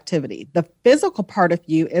physical activity. The physical part of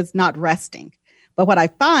you is not resting. But what I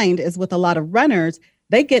find is with a lot of runners,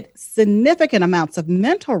 they get significant amounts of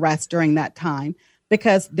mental rest during that time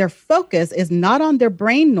because their focus is not on their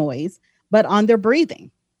brain noise, but on their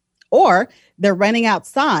breathing. Or they're running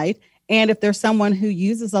outside. And if there's someone who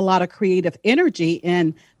uses a lot of creative energy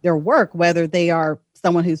in their work, whether they are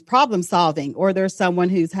someone who's problem solving or there's someone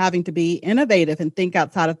who's having to be innovative and think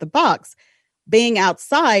outside of the box, being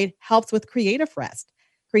outside helps with creative rest.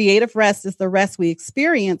 Creative rest is the rest we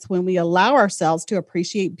experience when we allow ourselves to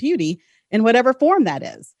appreciate beauty in whatever form that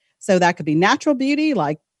is. So that could be natural beauty,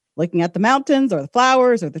 like looking at the mountains or the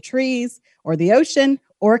flowers or the trees or the ocean,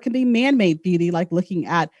 or it can be man-made beauty, like looking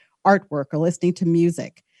at artwork or listening to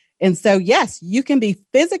music. And so, yes, you can be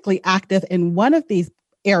physically active in one of these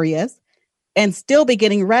areas and still be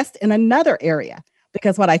getting rest in another area.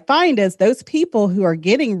 Because what I find is those people who are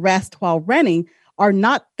getting rest while running are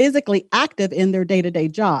not physically active in their day-to-day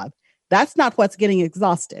job. That's not what's getting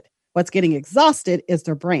exhausted. What's getting exhausted is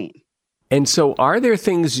their brain. And so are there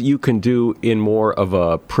things you can do in more of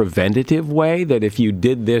a preventative way that if you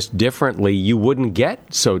did this differently, you wouldn't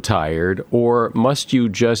get so tired? Or must you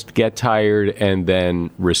just get tired and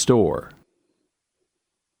then restore?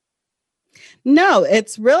 No,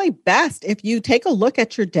 it's really best if you take a look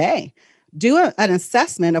at your day. Do an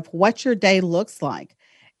assessment of what your day looks like.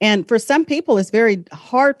 And for some people, it's very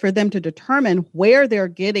hard for them to determine where they're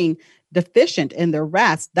getting deficient in their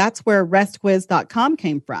rest. That's where restquiz.com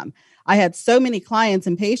came from. I had so many clients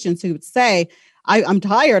and patients who would say, I'm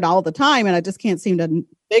tired all the time and I just can't seem to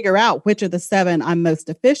figure out which of the 7 I'm most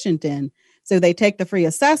efficient in. So they take the free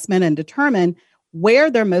assessment and determine where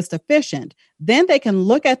they're most efficient. Then they can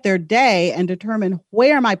look at their day and determine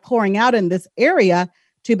where am I pouring out in this area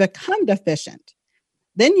to become deficient.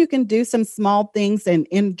 Then you can do some small things and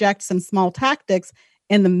inject some small tactics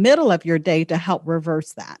in the middle of your day to help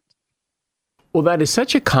reverse that. Well, that is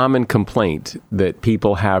such a common complaint that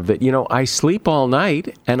people have that, I sleep all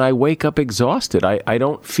night and I wake up exhausted. I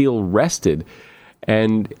don't feel rested.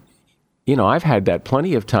 And, I've had that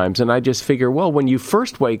plenty of times. And I just figure, well, when you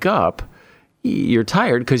first wake up, you're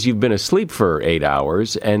tired because you've been asleep for 8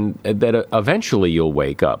 hours and that eventually you'll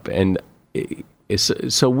wake up. And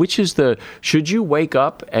so should you wake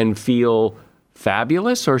up and feel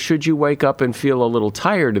fabulous, or should you wake up and feel a little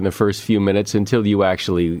tired in the first few minutes until you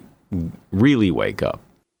actually really wake up?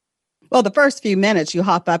 Well, the first few minutes you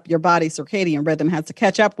hop up, your body's circadian rhythm has to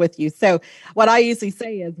catch up with you. So what I usually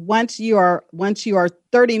say is once you are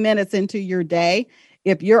 30 minutes into your day,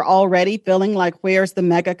 if you're already feeling like, where's the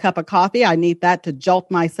mega cup of coffee? I need that to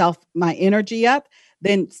jolt my energy up.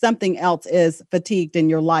 Then something else is fatigued in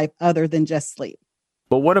your life other than just sleep.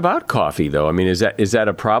 But what about coffee, though? I mean, is that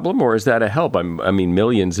a problem or is that a help? I mean,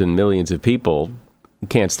 millions and millions of people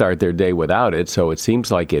can't start their day without it, so it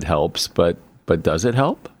seems like it helps. But does it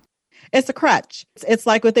help? It's a crutch. It's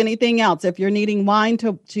like with anything else. If you're needing wine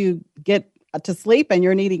to get to sleep and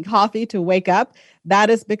you're needing coffee to wake up, that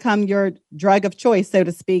has become your drug of choice, so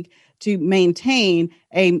to speak, to maintain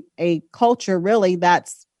a culture really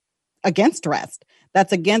that's against rest.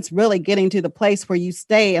 That's against really getting to the place where you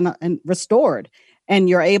stay and restored. And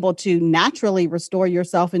you're able to naturally restore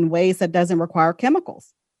yourself in ways that doesn't require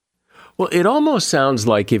chemicals. Well, it almost sounds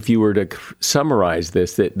like, if you were to summarize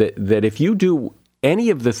this, that if you do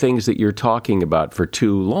any of the things that you're talking about for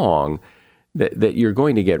too long, that you're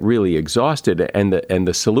going to get really exhausted, and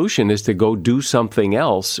the solution is to go do something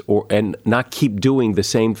else and not keep doing the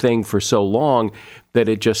same thing for so long that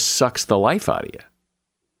it just sucks the life out of you.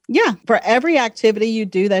 Yeah. For every activity you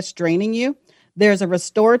do that's draining you, there's a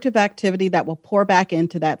restorative activity that will pour back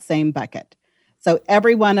into that same bucket. So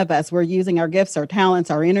every one of us, we're using our gifts, our talents,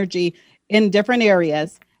 our energy in different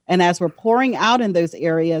areas. And as we're pouring out in those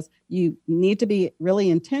areas, you need to be really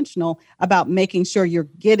intentional about making sure you're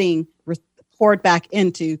getting poured back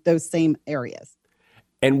into those same areas.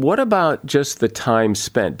 And what about just the time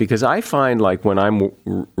spent? Because I find, like, when I'm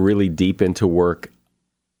really deep into work,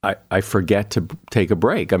 I forget to take a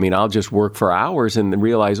break. I mean, I'll just work for hours and then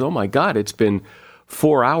realize, oh my God, it's been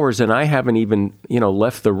 4 hours and I haven't even,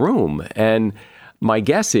 left the room. And my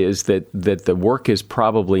guess is that the work is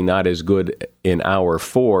probably not as good in hour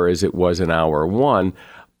 4 as it was in hour 1,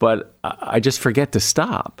 but I just forget to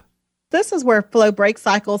stop. This is where flow break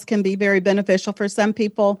cycles can be very beneficial for some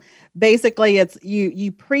people. Basically, it's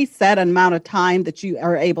you preset an amount of time that you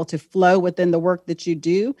are able to flow within the work that you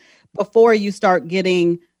do before you start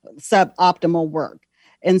getting suboptimal work.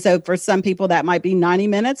 And so for some people that might be 90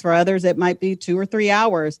 minutes, for others it might be 2 or 3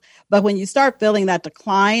 hours. But when you start feeling that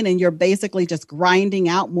decline and you're basically just grinding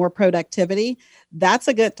out more productivity, that's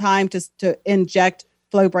a good time to inject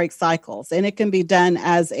flow break cycles. And it can be done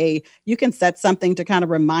you can set something to kind of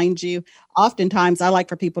remind you. Oftentimes I like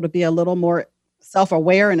for people to be a little more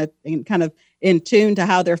self-aware and kind of in tune to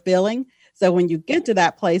how they're feeling. So when you get to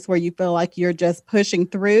that place where you feel like you're just pushing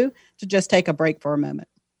through, to just take a break for a moment.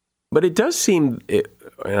 But it does seem,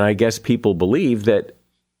 and I guess people believe that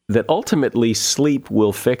ultimately sleep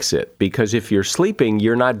will fix it. Because if you're sleeping,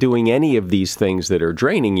 you're not doing any of these things that are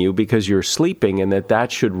draining you because you're sleeping, and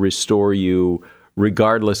that should restore you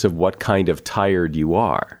regardless of what kind of tired you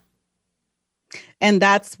are. And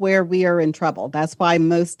that's where we are in trouble. That's why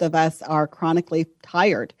most of us are chronically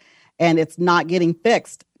tired, and it's not getting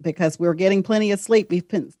fixed because we're getting plenty of sleep. We've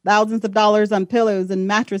spent thousands of dollars on pillows and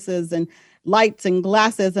mattresses and lights and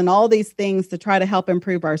glasses and all these things to try to help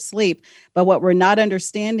improve our sleep. But what we're not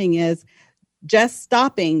understanding is just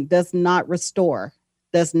stopping does not restore,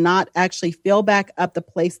 does not actually fill back up the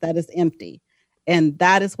place that is empty. And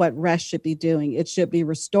that is what rest should be doing. It should be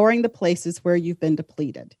restoring the places where you've been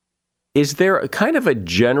depleted. Is there a kind of a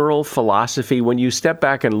general philosophy when you step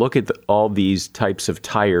back and look at all these types of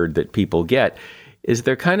tired that people get? Is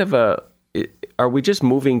there kind of are we just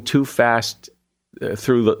moving too fast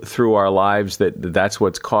through our lives that's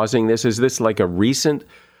what's causing this? Is this like a recent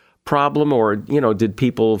problem, or did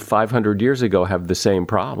people 500 years ago have the same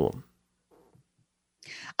problem?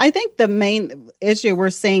 I think the main issue we're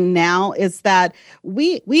seeing now is that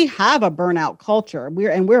we have a burnout culture.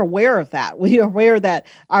 We're aware of that. We are aware that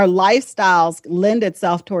our lifestyles lend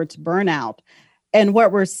itself towards burnout. And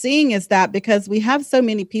what we're seeing is that because we have so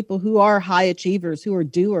many people who are high achievers, who are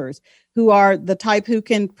doers, who are the type who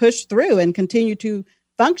can push through and continue to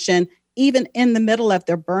function even in the middle of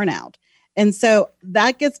their burnout. And so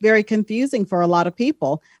that gets very confusing for a lot of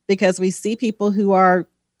people because we see people who are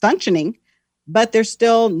functioning, but they're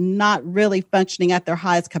still not really functioning at their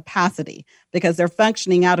highest capacity because they're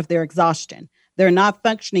functioning out of their exhaustion. They're not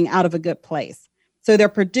functioning out of a good place. So they're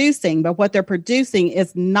producing, but what they're producing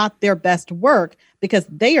is not their best work because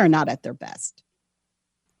they are not at their best.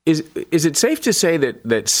 Is it safe to say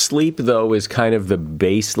that sleep, though, is kind of the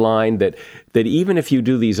baseline, that even if you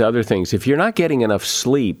do these other things, if you're not getting enough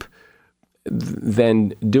sleep,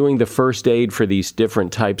 then doing the first aid for these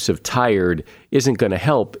different types of tired isn't going to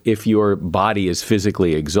help if your body is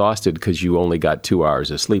physically exhausted because you only got 2 hours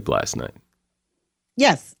of sleep last night?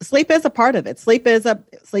 Yes, sleep is a part of it. Sleep is,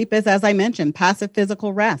 as I mentioned, passive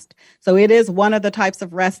physical rest. So it is one of the types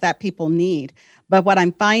of rest that people need. But what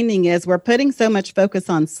I'm finding is we're putting so much focus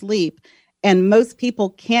on sleep, and most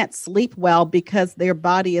people can't sleep well because their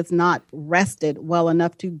body is not rested well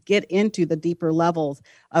enough to get into the deeper levels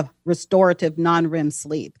of restorative non-REM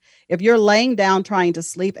sleep. If you're laying down trying to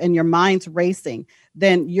sleep and your mind's racing,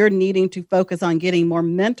 then you're needing to focus on getting more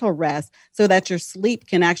mental rest so that your sleep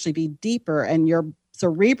can actually be deeper and your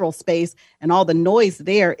cerebral space and all the noise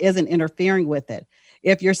there isn't interfering with it.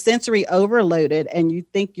 If you're sensory overloaded and you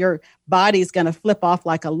think your body's going to flip off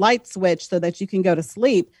like a light switch so that you can go to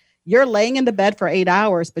sleep, you're laying in the bed for 8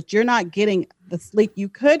 hours, but you're not getting the sleep you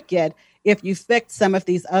could get if you fixed some of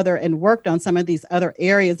these other and worked on some of these other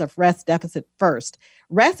areas of rest deficit first.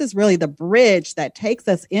 Rest is really the bridge that takes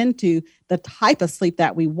us into the type of sleep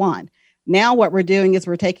that we want. Now what we're doing is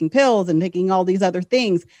we're taking pills and taking all these other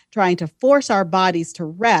things, trying to force our bodies to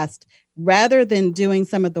rest rather than doing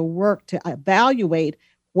some of the work to evaluate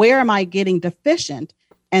where am I getting deficient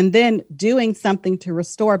and then doing something to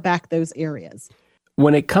restore back those areas.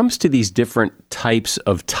 When it comes to these different types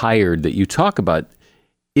of tired that you talk about,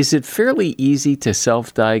 is it fairly easy to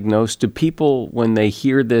self-diagnose? Do people, when they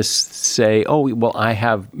hear this, say, oh, well, I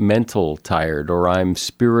have mental tired or I'm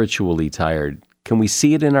spiritually tired? Can we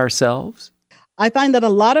see it in ourselves? I find that a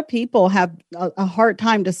lot of people have a hard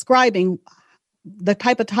time describing the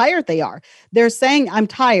type of tired they are. They're saying, I'm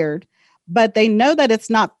tired, but they know that it's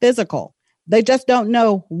not physical. They just don't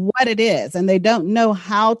know what it is, and they don't know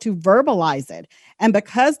how to verbalize it. And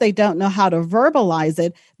because they don't know how to verbalize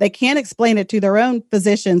it, they can't explain it to their own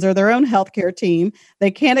physicians or their own healthcare team.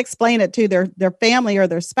 They can't explain it to their family or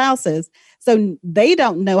their spouses. So they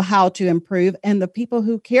don't know how to improve, and the people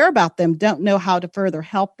who care about them don't know how to further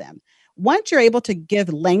help them. Once you're able to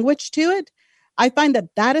give language to it, I find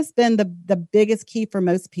that has been the biggest key for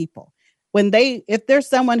most people. If there's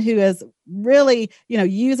someone who is really,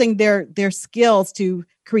 using their skills to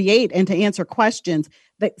create and to answer questions,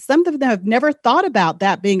 that some of them have never thought about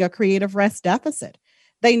that being a creative rest deficit.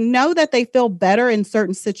 They know that they feel better in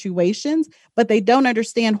certain situations, but they don't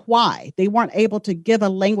understand why. They weren't able to give a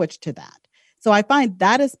language to that. So I find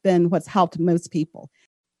that has been what's helped most people.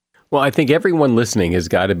 Well, I think everyone listening has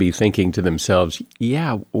got to be thinking to themselves,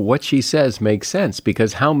 yeah, what she says makes sense,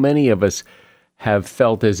 because how many of us have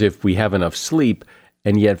felt as if we have enough sleep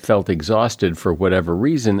and yet felt exhausted for whatever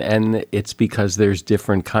reason, and it's because there's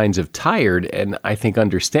different kinds of tired, and I think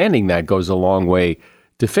understanding that goes a long way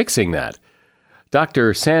to fixing that.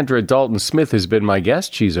 Dr. Sandra Dalton-Smith has been my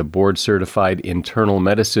guest. She's a board-certified internal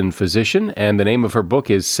medicine physician, and the name of her book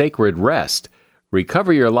is Sacred Rest: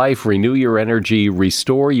 Recover Your Life, Renew Your Energy,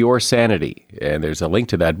 Restore Your Sanity. And there's a link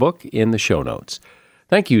to that book in the show notes.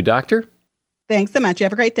 Thank you, Doctor. Thanks so much. You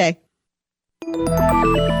have a great day.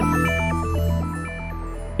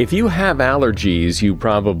 If you have allergies, you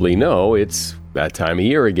probably know it's that time of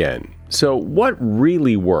year again. So what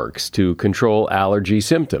really works to control allergy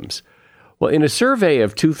symptoms? Well, in a survey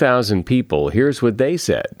of 2,000 people, here's what they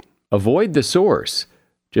said. Avoid the source.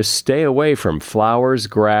 Just stay away from flowers,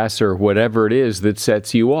 grass, or whatever it is that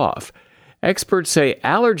sets you off. Experts say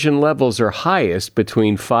allergen levels are highest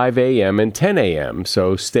between 5 a.m. and 10 a.m.,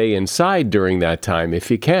 so stay inside during that time if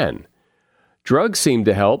you can. Drugs seem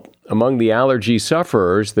to help. Among the allergy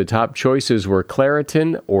sufferers, the top choices were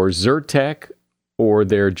Claritin or Zyrtec or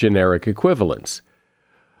their generic equivalents.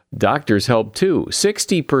 Doctors help too.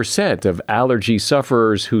 60% of allergy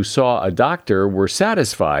sufferers who saw a doctor were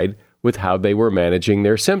satisfied with how they were managing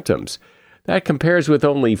their symptoms. That compares with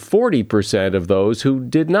only 40% of those who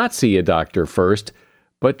did not see a doctor first,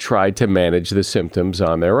 but tried to manage the symptoms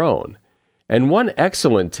on their own. And one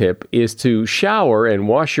excellent tip is to shower and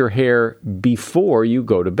wash your hair before you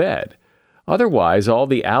go to bed. Otherwise, all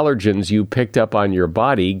the allergens you picked up on your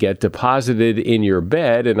body get deposited in your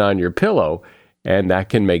bed and on your pillow, and that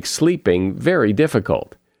can make sleeping very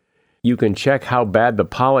difficult. You can check how bad the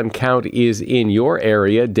pollen count is in your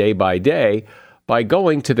area day by day by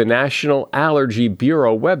going to the National Allergy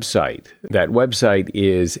Bureau website. That website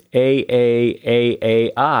is aaai.org,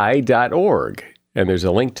 and there's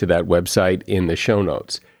a link to that website in the show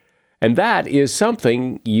notes. And that is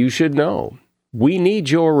something you should know. We need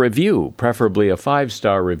your review, preferably a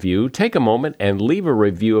 5-star review. Take a moment and leave a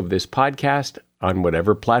review of this podcast on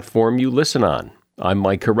whatever platform you listen on. I'm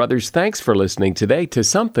Mike Carruthers. Thanks for listening today to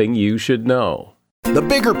Something You Should Know. The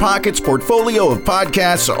Bigger Pockets portfolio of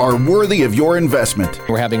podcasts are worthy of your investment.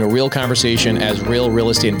 We're having a real conversation as real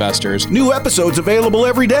estate investors. New episodes available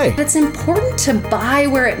every day. It's important to buy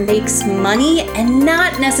where it makes money and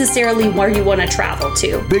not necessarily where you want to travel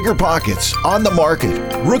to. Bigger Pockets, On the Market,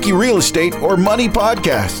 Rookie Real Estate, or Money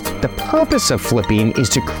Podcast. The purpose of flipping is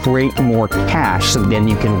to create more cash so then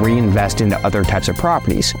you can reinvest into other types of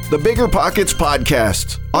properties. The Bigger Pockets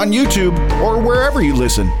Podcast on YouTube or wherever you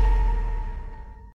listen.